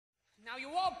Now you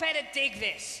all better dig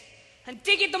this, and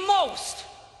dig it the most,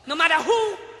 no matter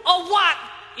who or what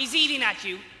is eating at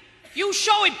you. You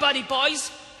show it, buddy boys,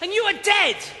 and you are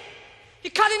dead.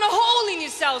 You're cutting a hole in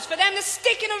yourselves for them to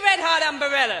stick in a red-hot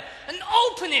umbrella and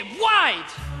open it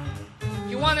wide.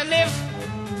 You wanna live?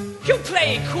 You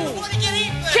play it cool.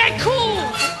 Get cool!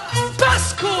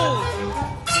 Bust cool!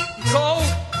 Go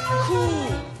cool!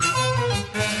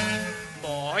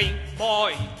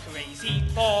 Boy, crazy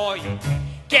boy.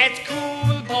 Get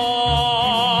cool,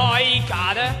 boy.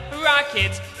 Got a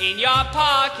rocket in your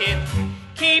pocket.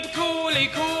 Keep coolly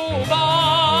cool,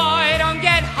 boy. Don't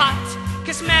get hot,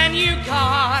 'cause man, you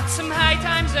got some high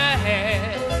times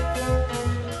ahead.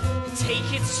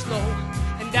 Take it slow,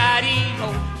 and daddy-o,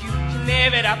 you can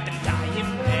live it up and die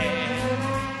in bed.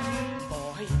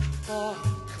 Boy,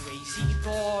 crazy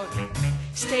boy.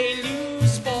 Stay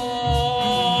loose,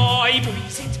 boy.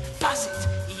 Breeze it, buzz it,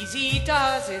 easy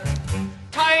does it.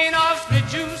 Tying off the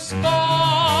juice,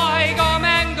 boy. Go,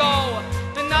 man, go,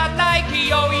 but not like a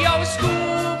yo-yo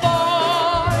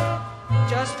schoolboy.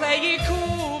 Just play it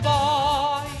cool,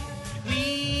 boy.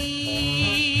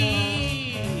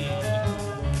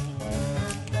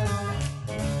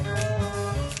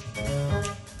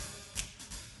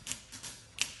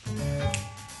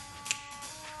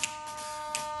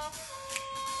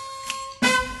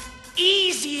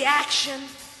 Easy action.